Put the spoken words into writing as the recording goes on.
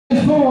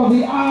for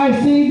the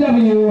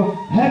ICW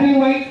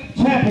Heavyweight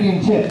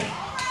Championship.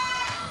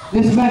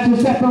 This match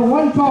is set for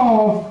one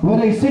fall with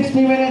a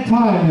 60-minute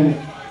time limit.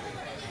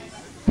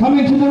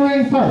 Coming to the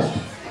ring first,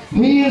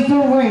 he is the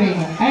reigning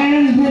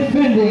and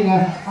defending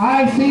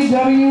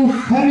ICW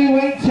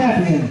Heavyweight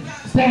Champion,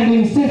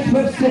 standing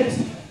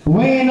 6'6",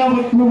 weighing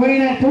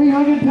at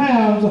 300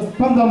 pounds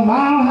from the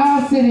Mile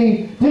High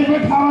City,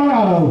 Denver,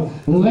 Colorado.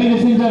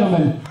 Ladies and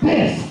gentlemen,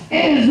 this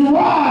is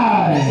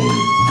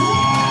Rise!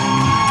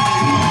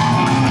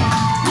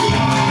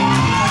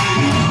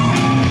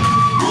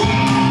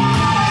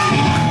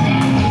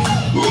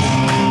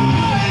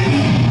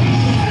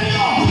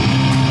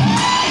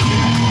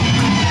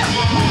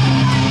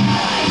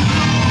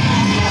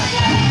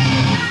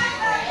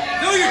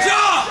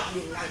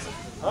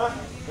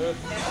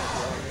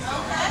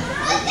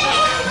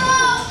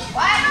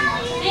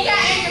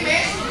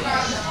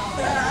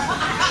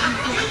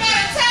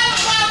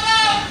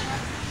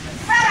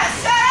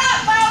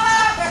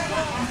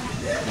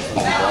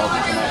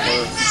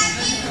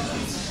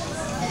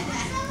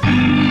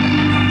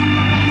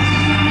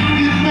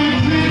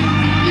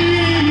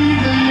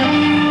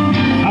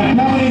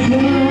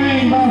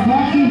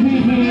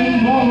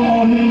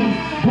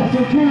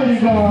 Security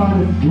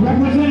guard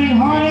representing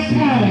Harnett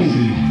County,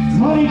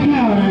 Money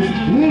Counters,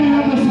 leader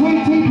of the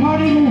Sweet Tea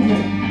Party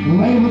movement,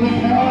 labeled the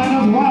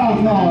Carolinas Wild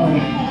Card.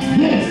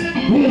 This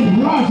is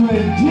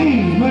Roderick G.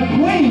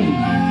 McQueen.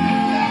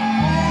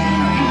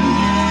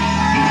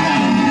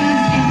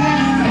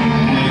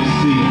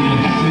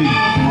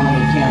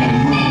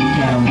 Money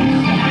County,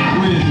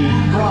 where is it?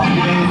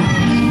 Broadway.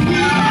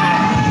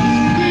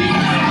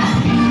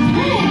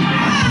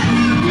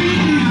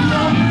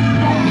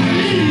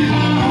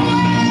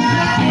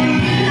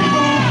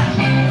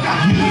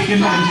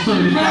 You're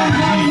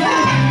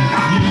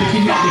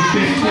looking at the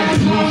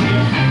best music.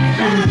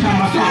 Every time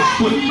I set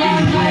foot in the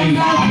ring, I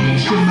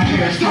make sure my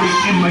hair straight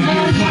and my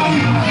gear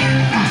clean.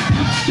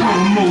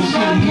 Promo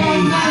so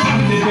mean,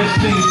 I'm the best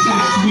thing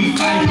since sweet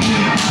IP.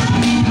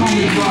 Call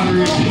me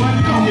Roderick,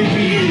 call me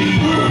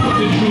BD,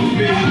 but the truth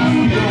is,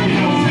 you don't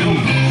know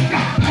me.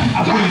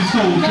 I bring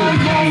soul to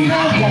the game,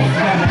 walk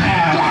down the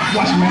aisle,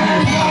 watch my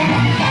hair flame.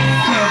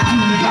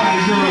 Tattoo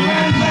guys are a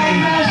bad thing,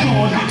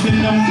 swords get the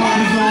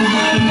numbers on with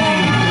the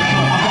name.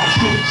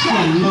 Show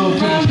love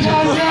to the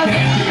show, dance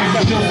in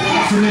the show,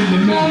 often in the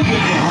middle of the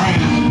rain.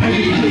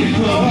 Every day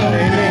club, what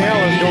the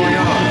hell is going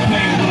on?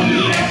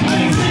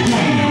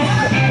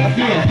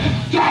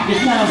 Yeah,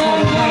 it's time for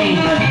the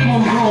rain.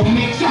 Homegrown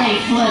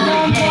mixtape, flood the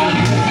game.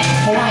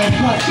 Hawaiian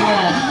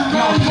punchline,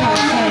 y'all sure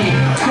say.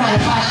 Trying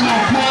to buy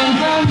champagne,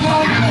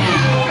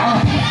 I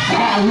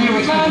got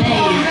lyrics for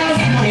days.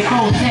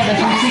 24/7,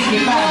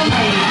 365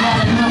 days.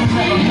 Not enough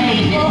never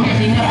made it,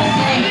 busy never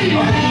saved.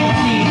 Other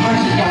MCs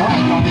versus your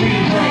right on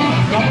replay.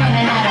 I'm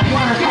running out of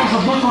words, close a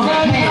book on the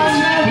page.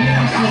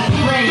 Lyricist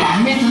afraid,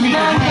 mentally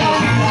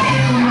deranged.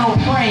 No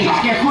phrase,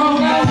 scarecrow,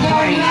 no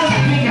praise.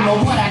 Thinking of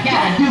what I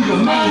gotta do to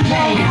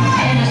maintain.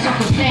 And the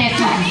circumstances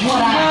is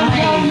what I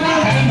blame.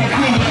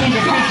 Independent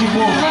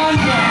individual,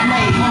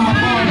 self-made. When my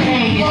born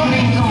day is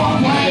dreams on my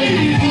way.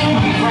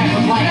 These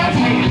rappers like the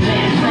papers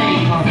they say.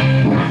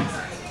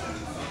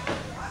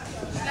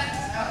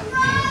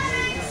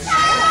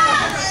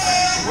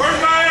 Where's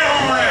my air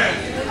horn at?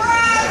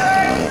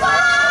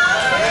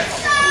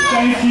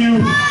 Thank you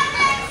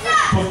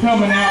for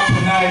coming out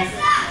tonight.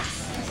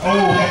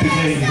 Oh, happy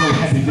days, oh,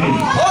 happy days. Oh,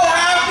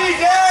 happy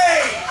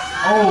day!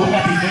 Oh,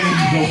 happy days,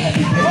 oh,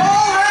 happy days.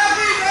 Oh,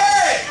 happy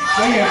day!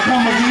 They have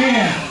come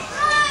again.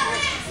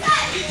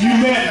 You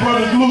met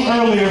Brother Glue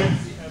earlier.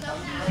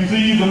 You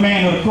see, he's the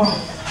man of the cross.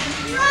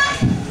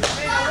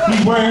 He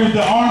wears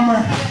the armor.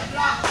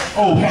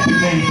 Oh, happy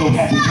days, oh,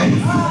 happy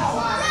days.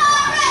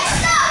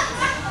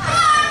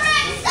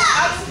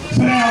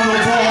 Sit down,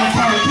 little boy, I'm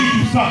trying to teach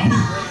you something.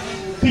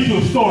 Teach you a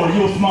story.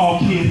 You're a small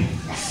kid.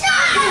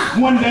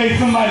 One day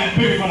somebody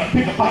bigger gonna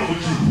pick a fight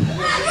with you.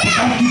 But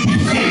don't you be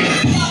scared.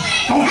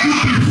 Don't you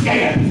be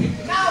scared.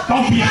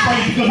 Don't be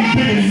afraid because he's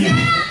bigger than you.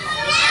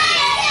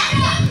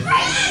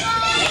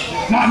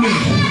 Not me,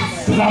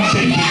 because I'm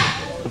David.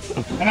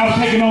 And I'm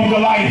taking on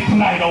Goliath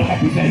tonight. Oh,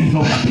 happy days,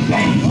 oh, happy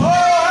days. Oh,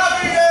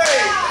 happy day!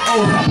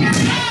 Oh, happy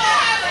days.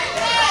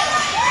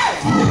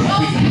 Oh,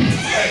 happy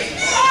days.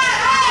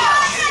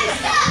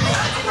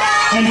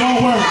 And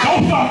don't worry,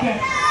 don't stop that.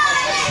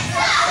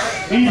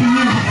 Even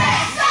you,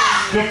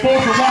 the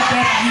force will watch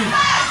after you.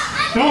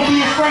 Don't be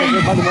afraid.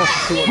 Everybody wants to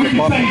see what We the can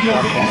buck say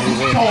you're the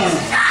soul.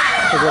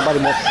 Everybody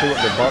wants to see what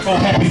the buck Oh,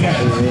 happy days.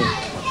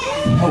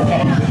 Oh,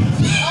 happy days.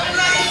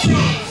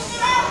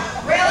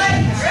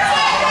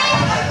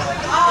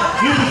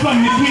 This is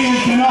something the kids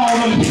can all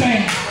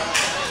understand.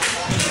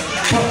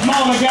 For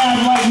smaller guys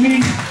like me,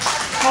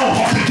 oh,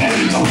 happy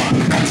days, oh, happy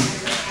days.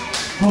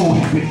 Oh,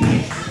 happy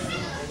days.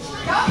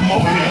 Come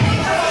over here.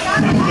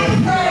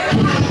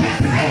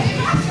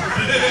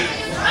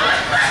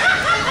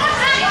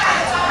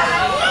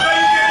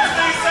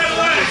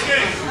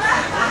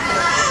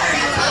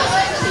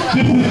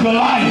 This is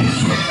Goliath.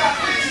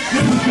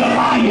 This is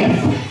Goliath.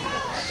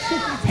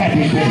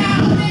 Happy days.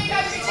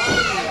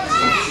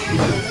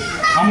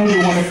 I know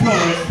you want to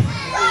color it.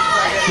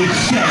 It's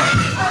sheriff.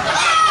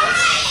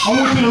 I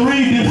want you to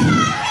read this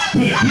to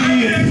the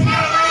kids.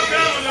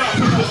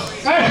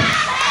 Hey!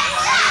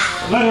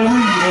 Let her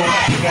read, oh,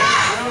 happy day.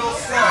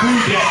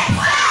 Read that.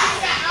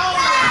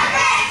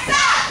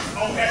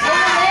 Okay.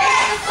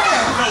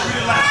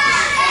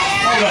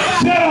 Hold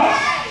up. Shut up,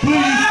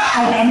 please.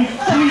 Okay, I mean,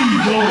 please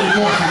lower the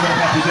voice for your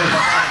happy day.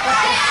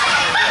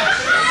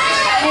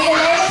 In the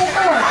name of the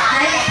Lord,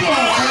 great skill,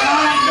 and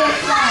all on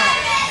this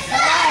side.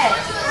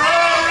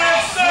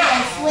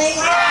 Swing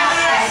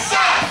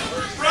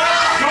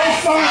Don't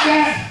start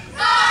that.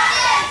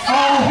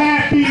 Oh,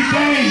 happy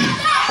day.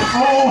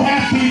 Oh,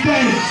 happy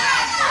day.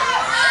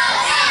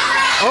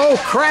 Oh,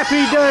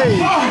 crappy day.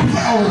 Sorry.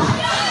 Oh,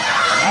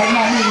 I did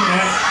not mean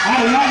that.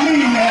 I did not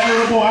mean that,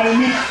 little boy. I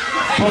didn't mean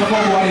Brother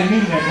Bobo, I didn't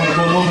mean that, Brother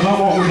Bobo, because I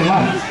walk with the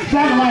light.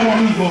 Shine the light on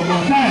me, Bobo.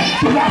 Shine.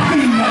 Because I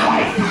see that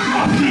light.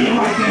 I see it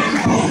right there.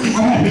 Oh,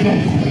 happy day.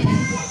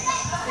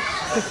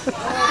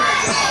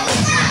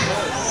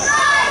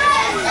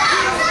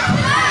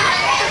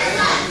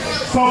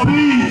 So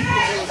please,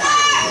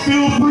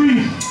 feel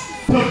free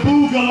to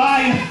boo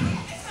Goliath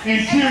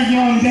and cheer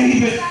young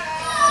David.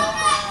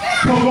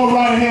 So go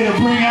right ahead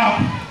and bring out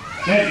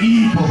that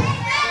evil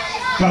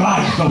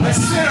Goliath. So, A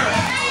sinner.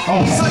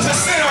 okay. Such a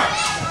sinner.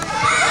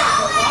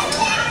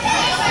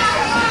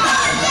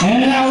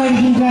 And now,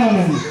 ladies and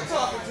gentlemen,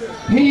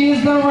 he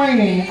is the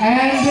reigning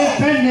and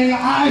defending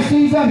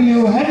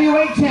ICW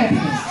heavyweight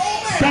champion,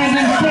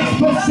 standing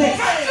 6'6",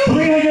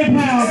 300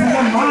 pounds from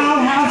the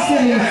Mile House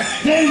City,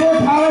 Denver,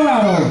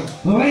 Colorado.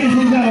 Ladies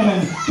and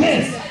gentlemen,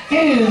 this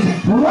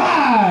is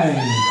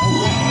Rise.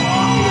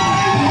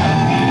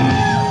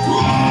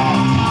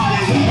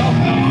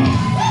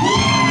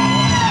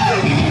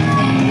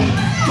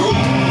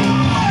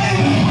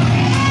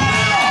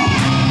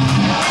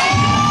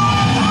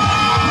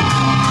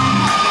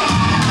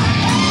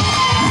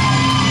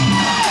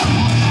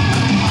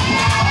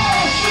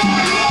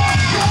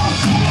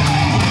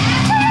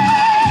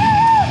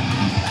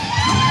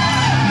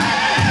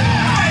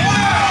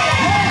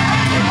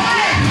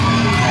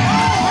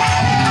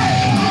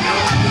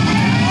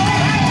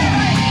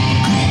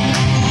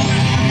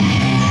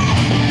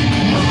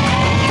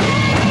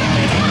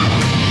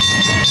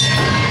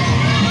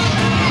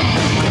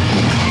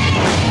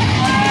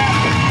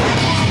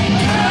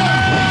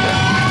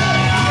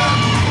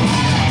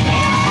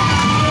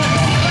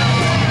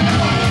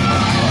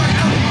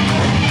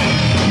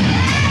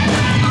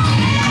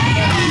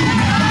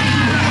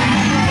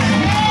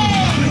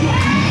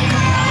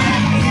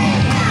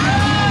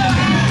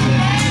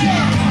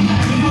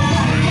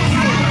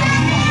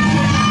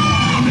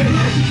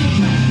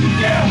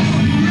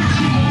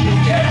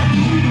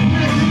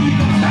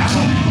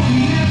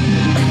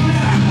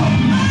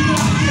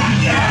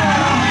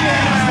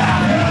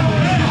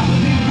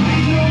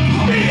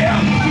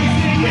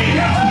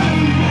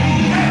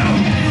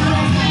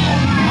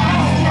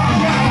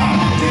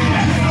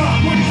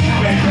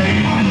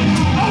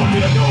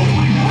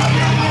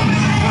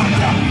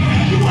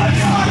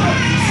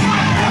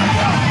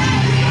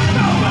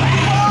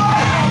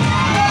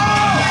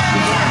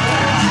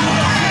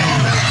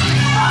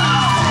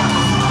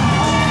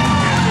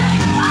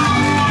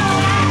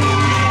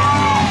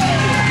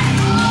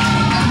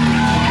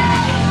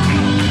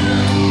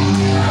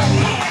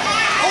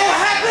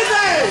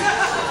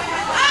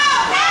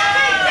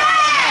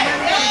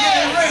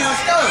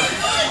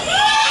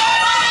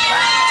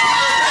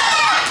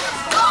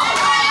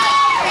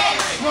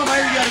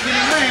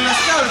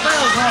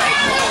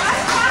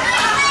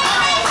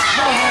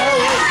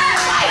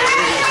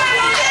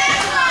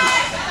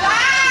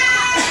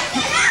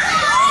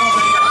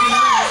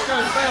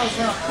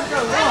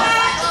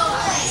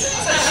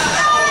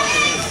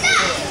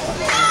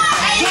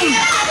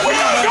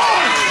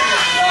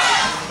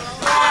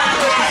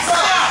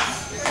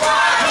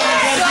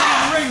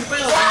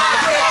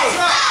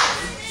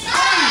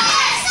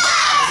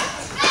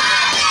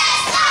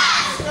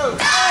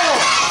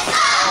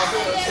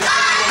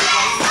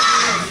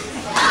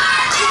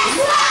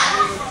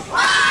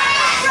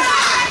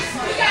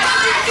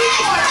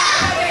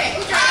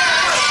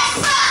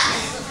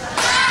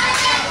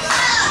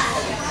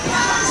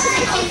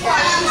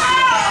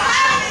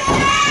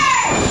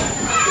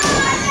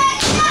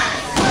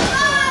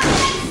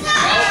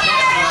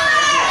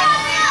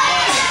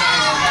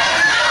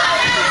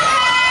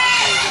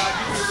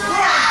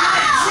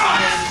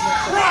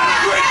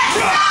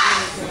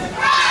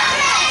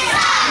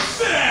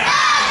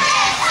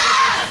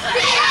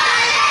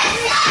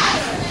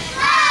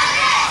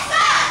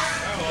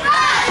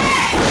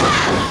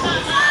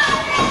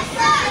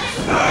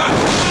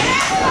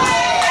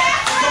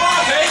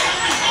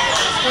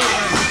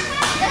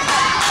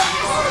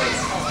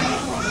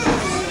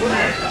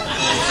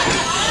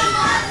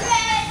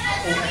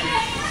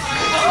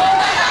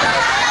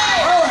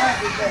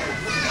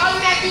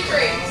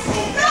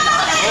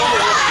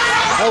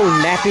 Oh,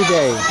 nappy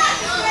day.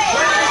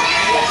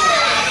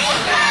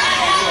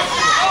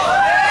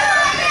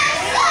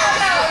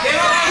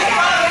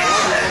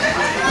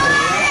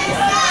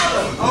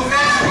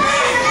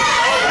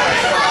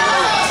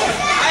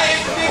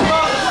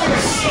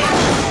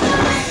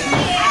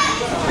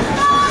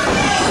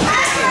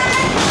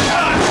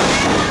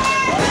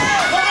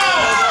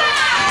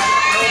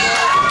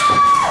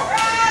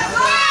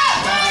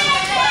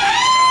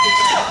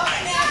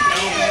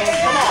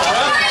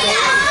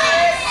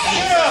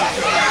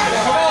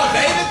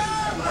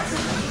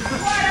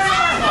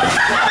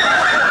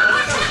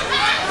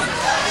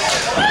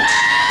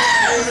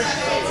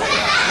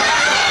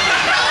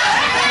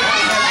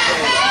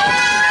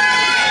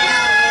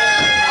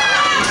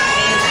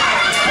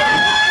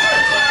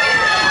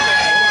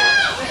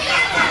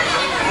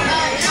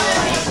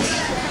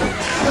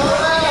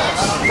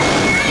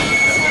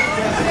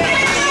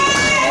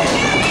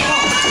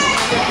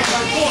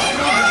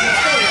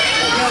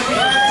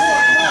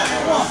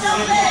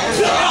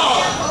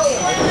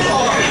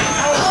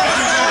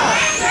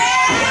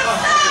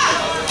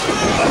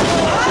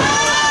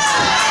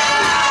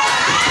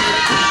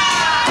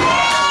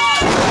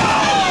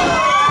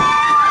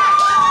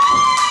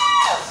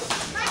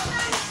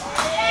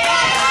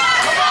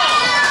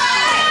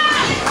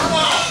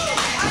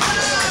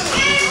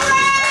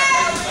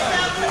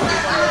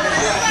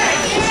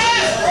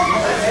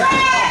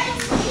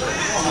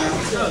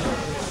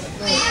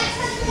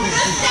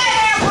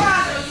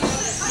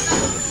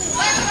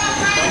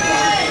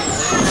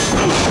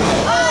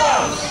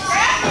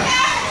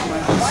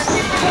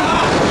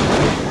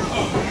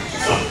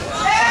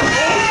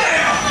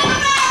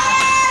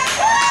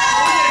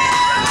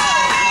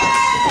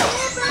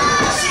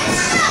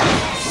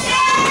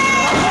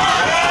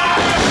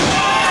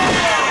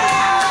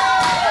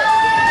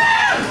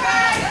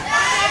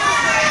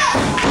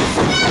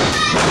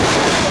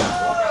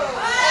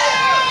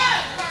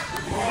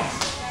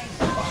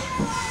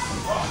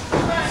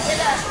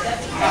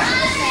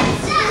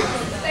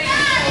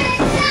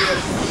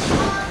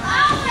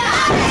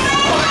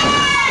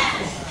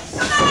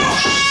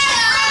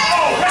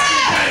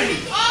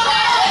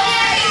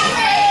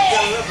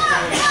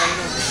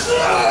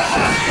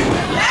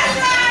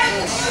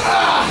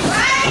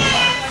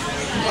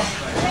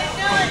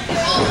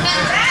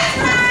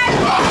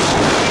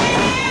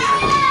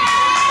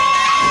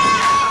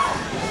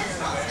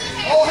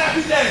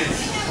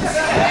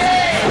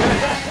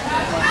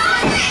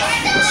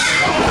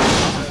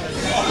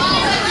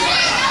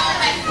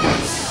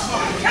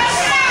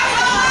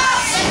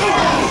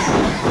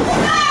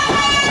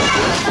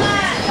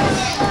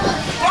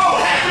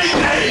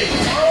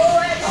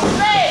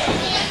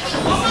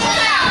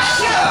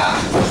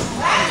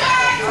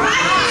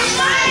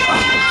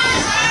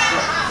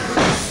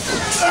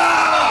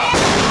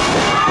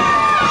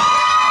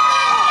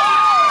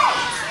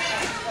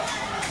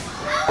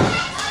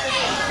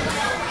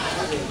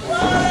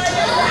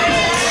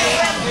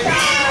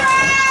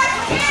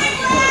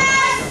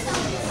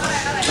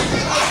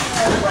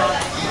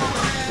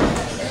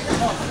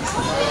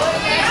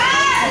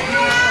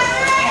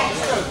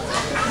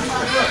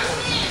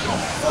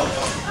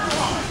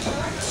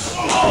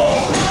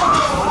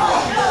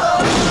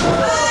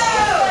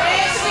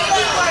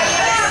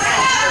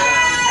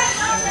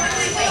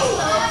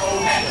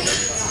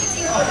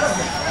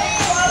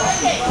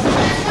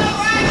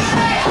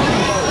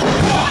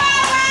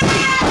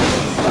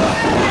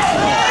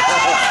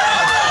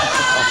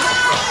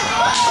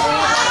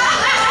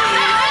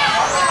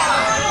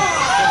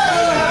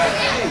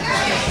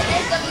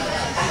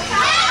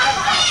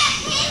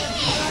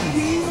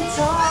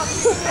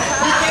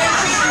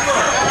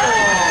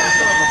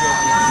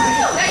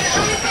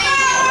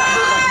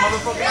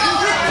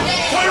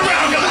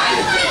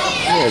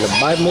 To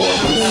buy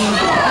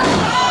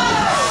more.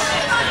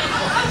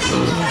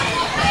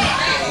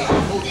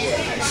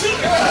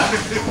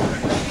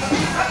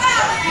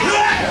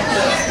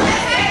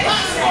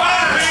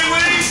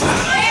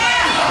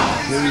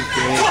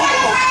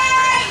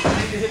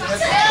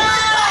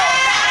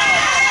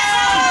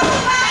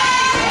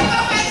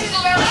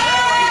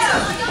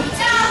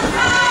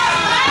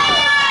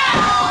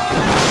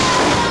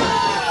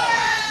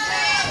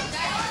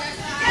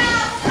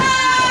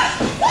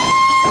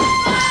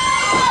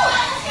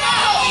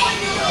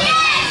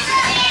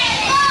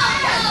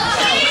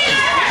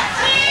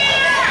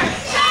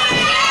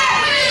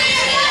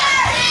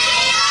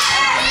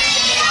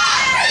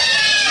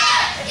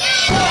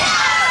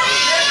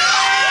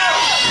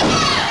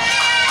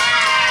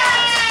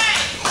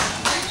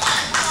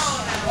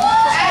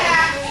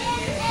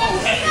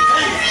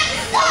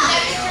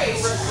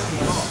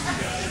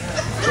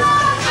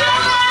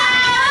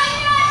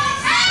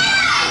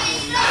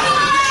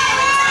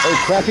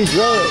 Crappy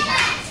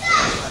drug.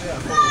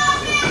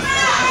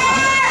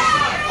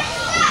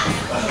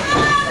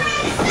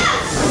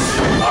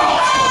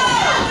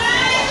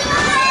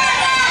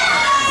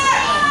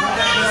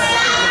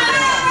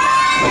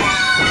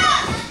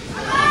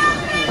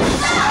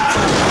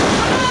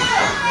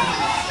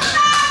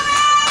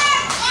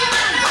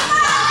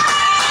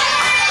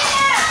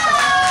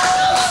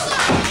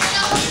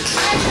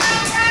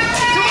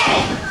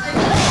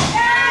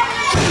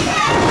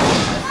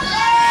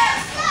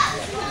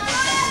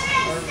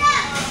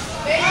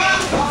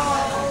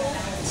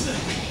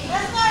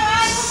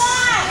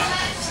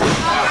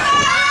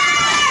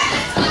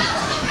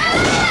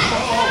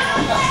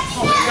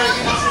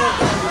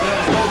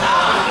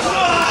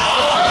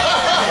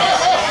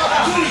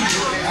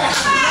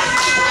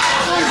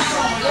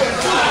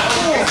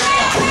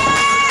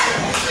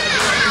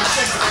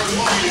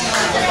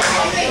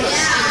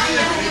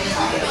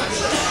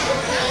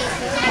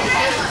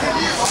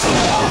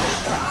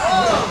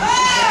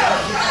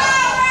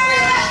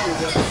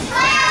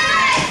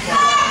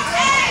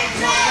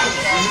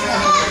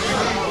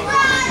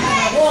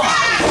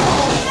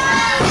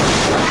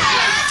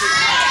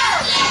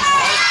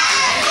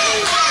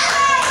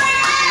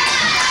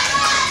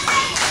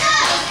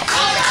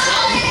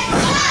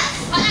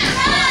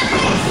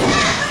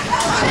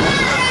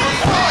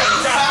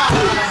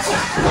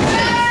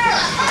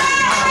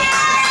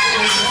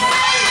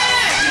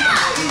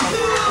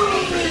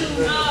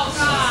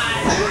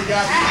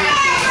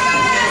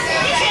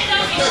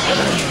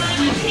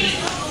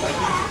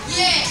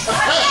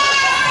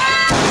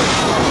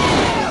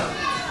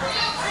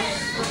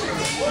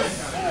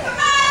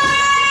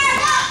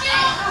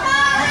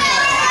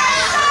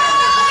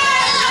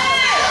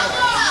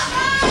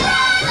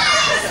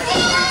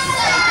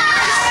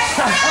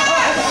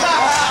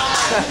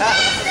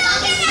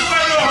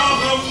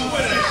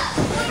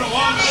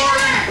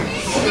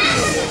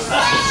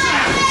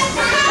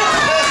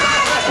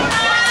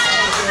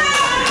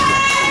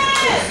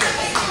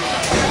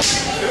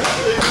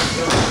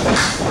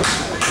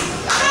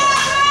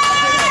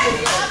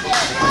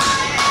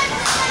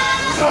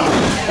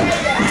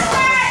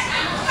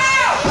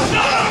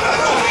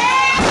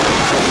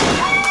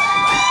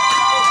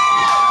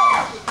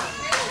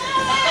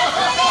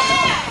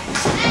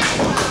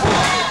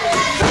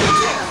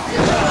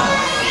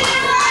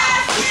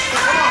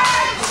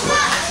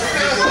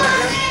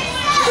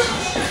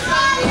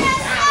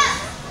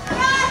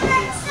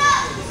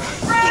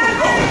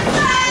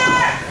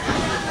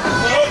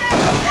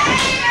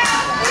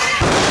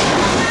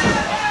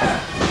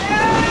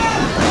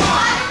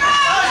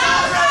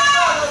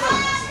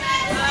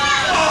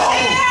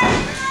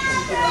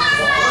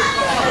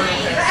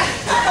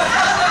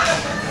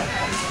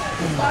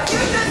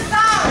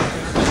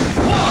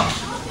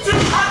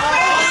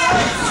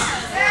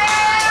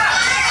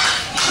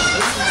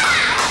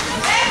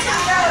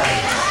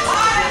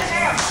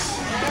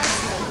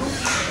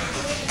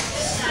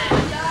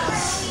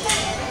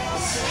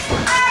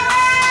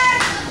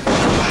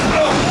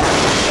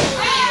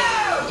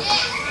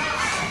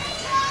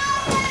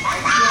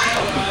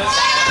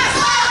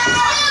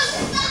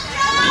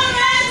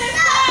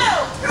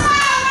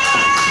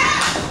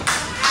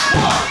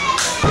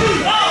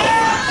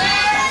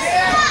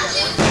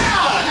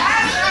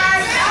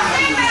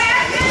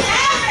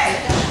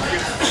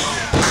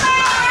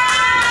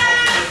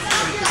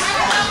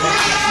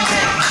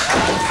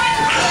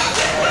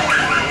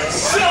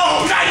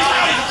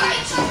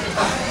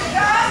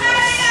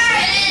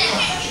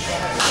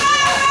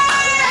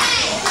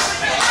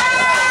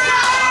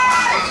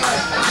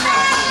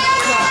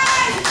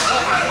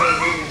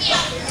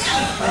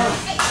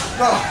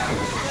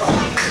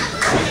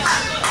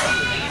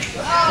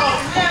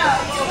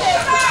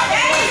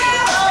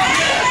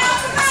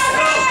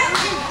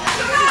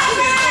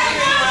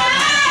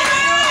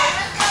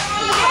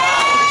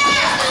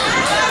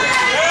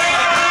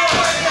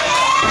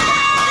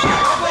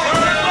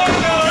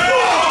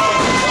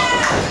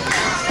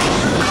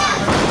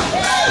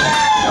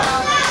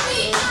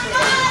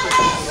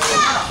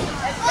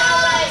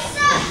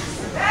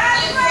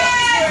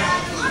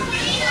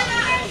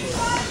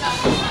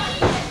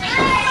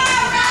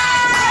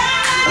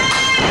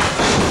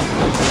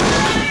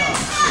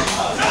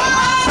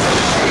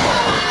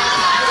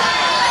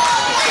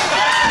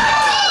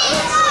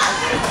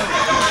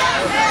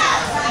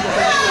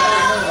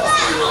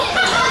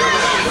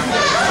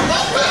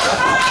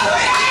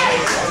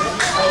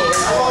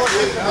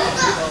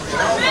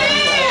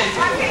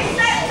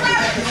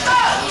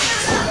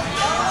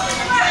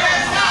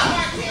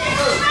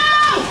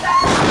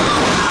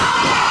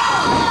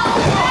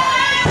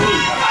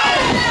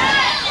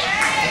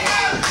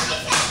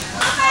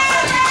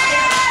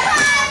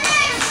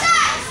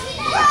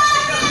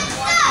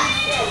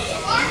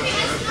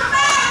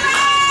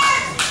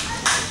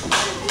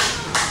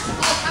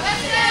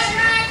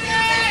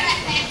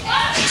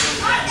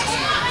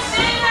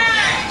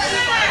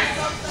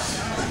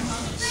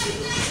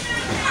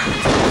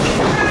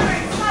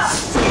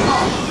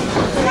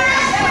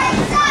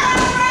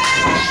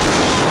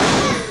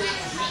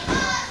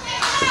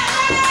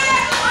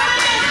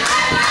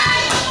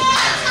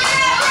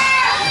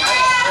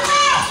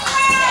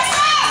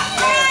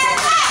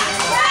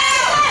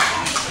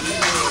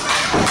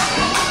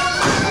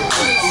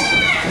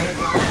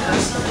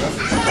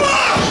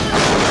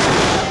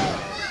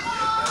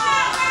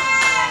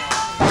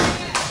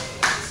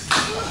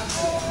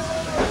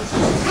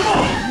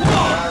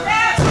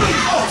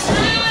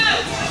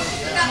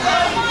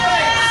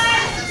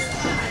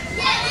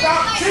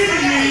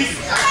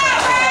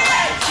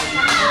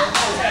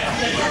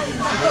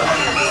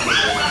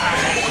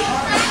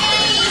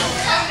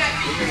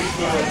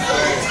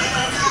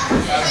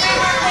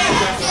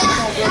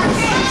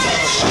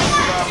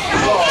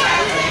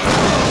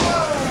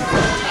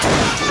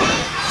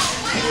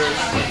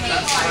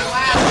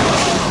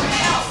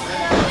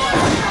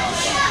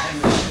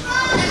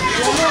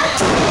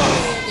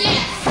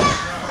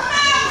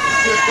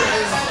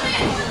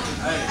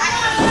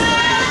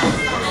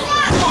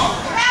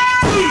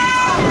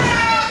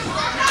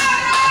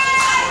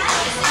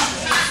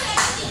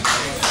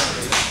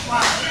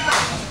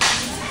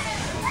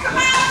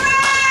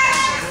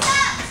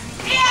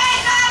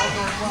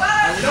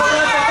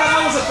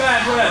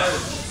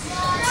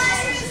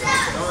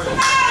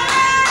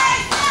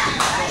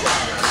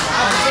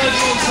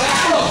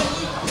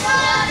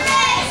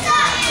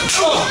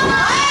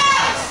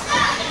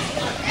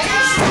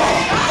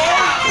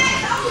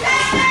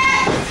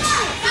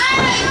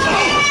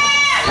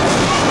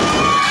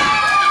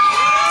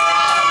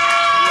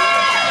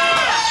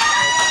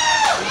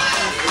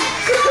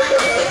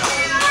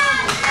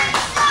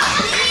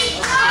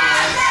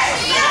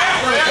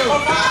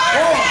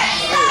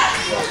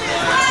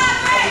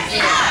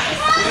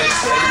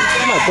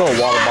 Throw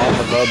a water bottle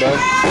for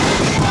Bobo.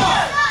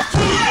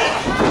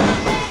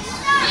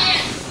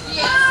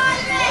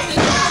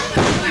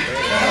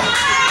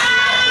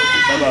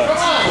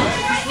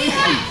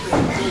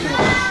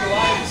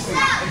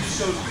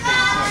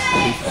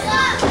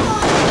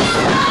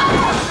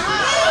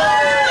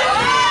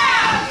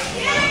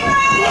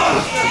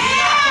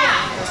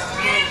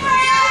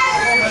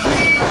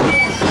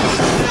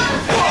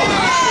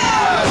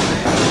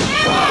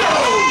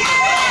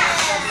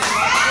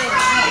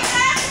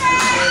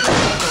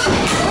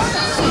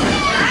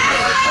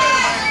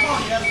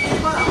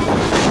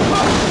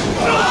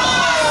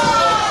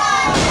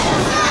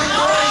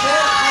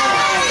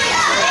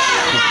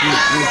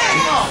 Get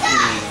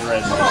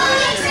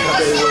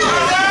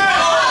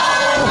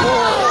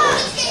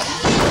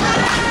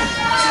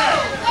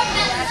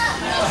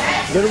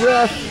a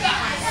ref.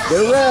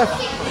 Get a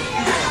ref.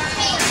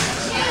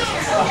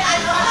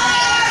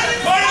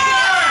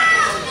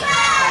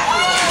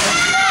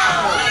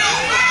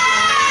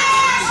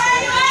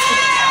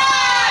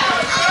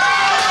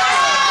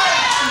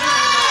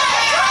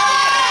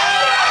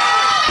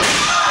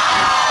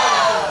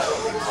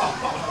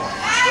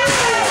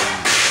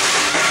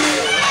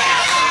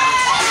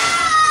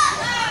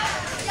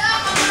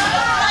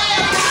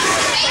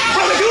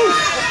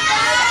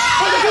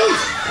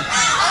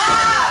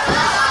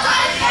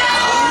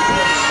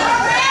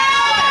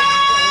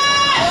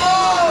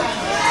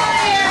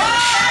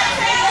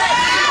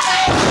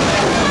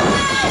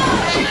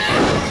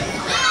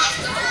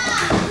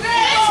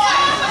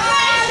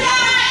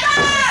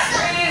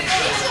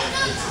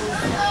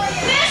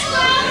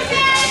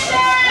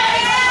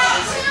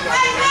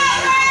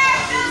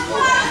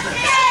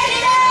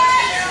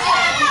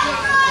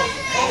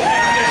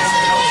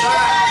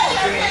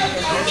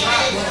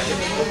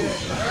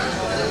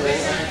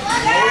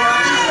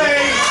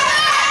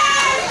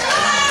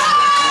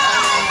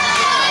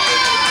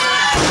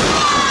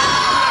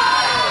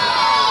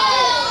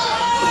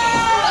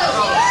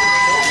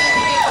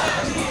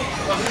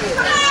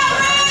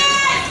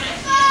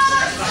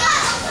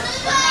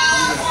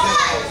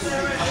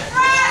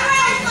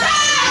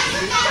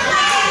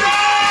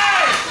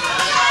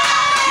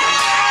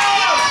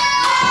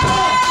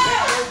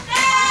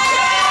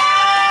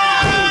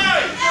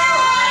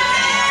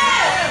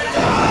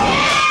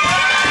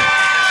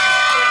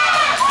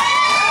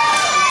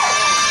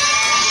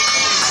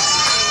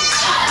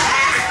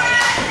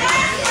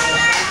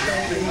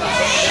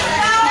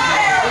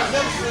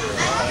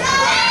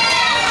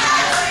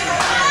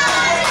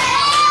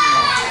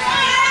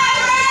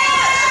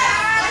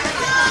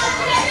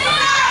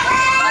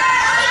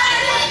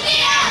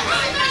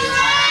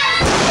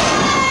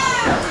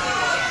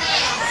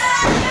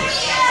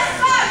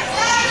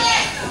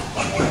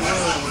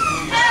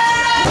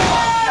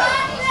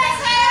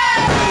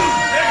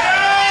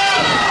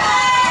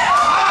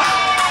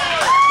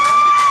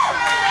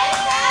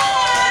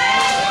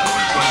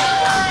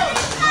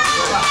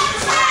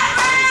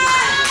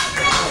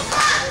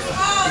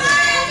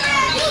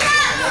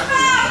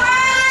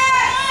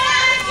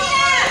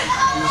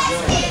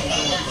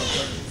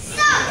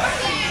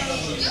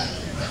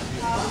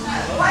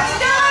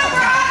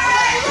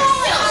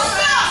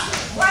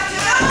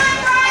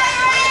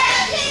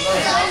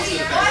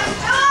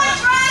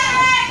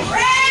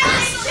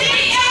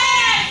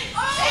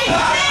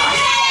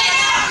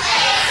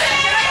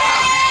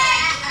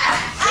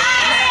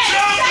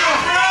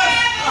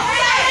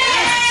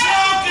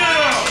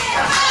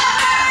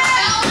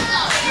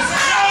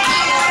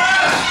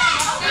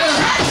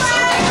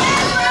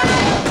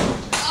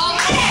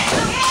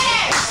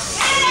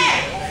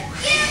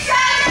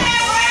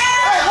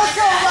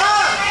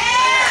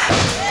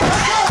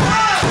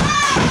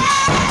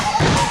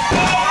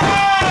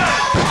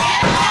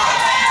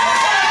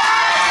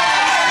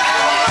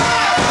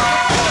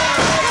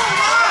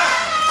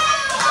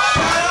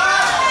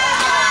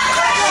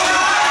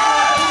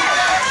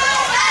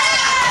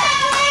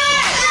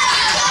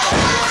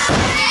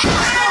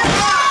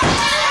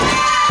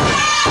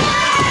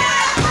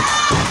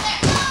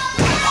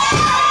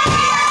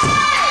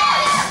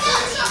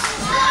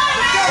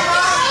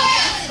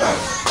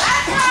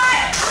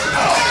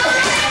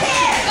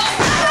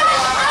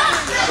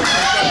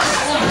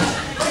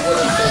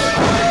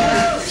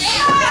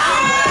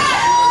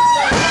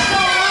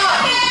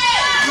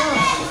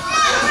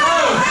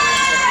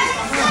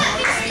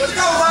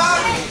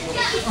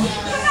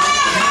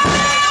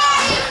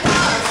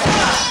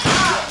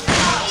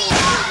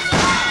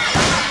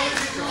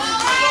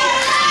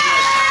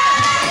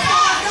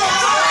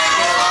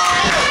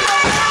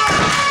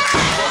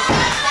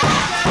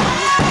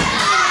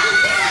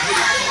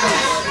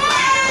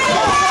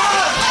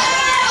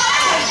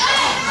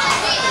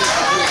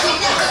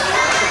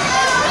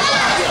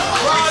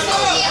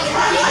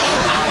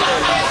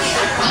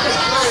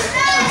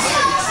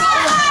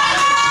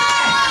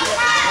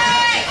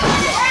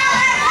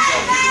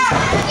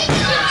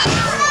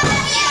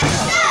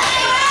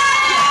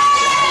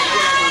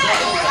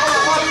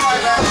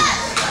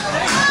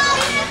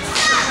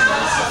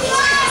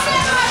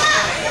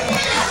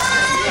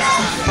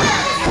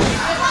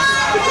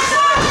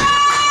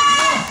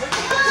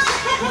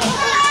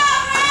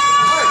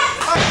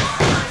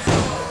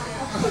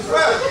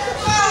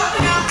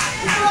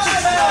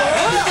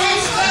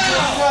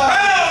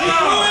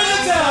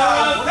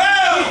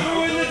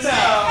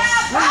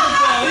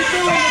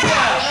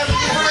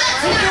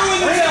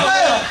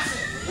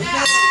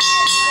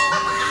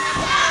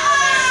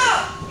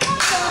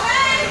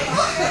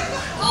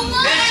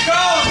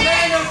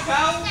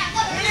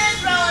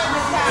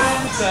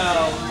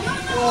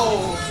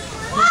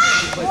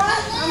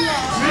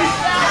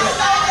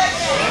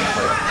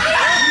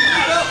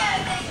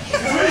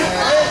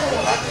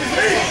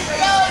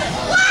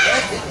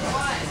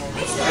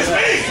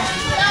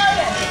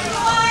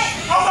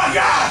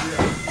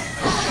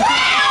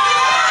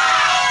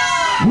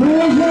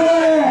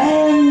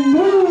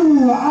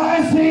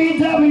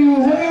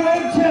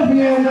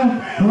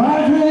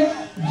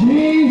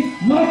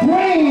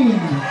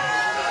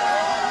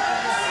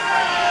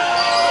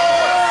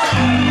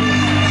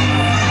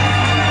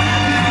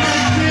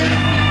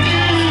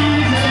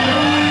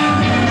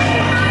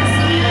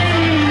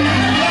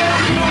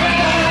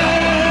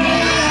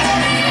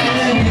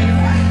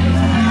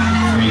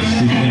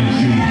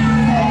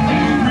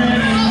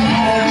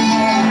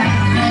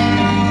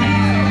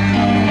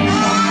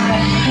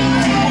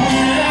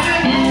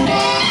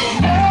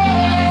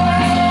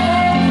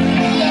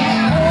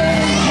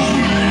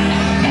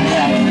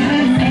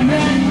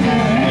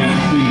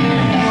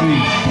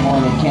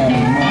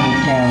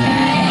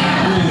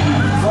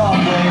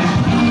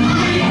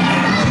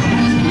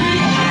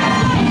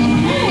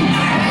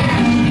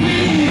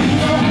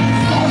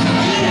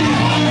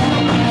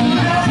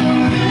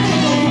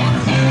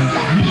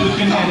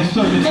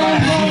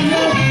 certified G.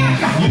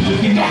 You're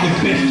looking at the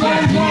best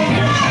technique.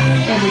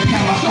 Every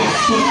time I step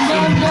foot in the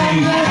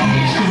lane, I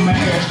make sure my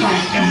hair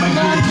straight and my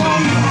gear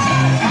clean.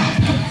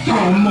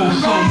 Promo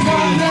so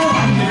mean,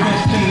 I'm the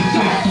best thing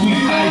since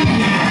sweet ID.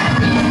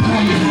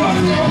 Call me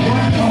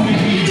Roderick, call me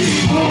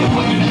BD.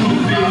 What the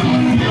truth is,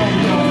 you don't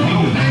know me.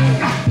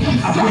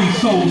 I bring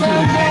soul to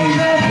the game,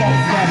 walk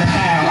down the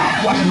aisle,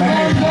 watch my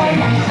hair play.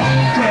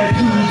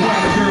 Tattoos by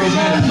the girls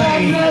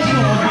insane, so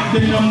I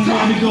get the number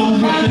to go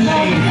with the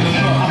name.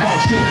 I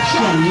bought shit,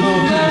 show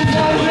love to the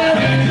public.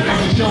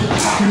 Every show,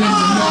 popping in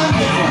the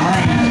north of the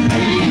rain.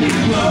 Every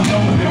club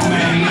know the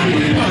man, the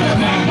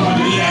name on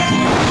the last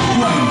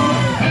one.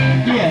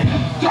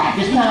 Yeah,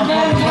 it's time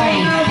for the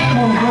rain.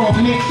 Homegrown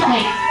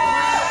mixtape.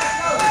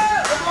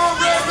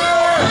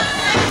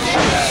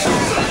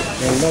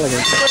 Hey,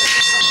 Mulligan.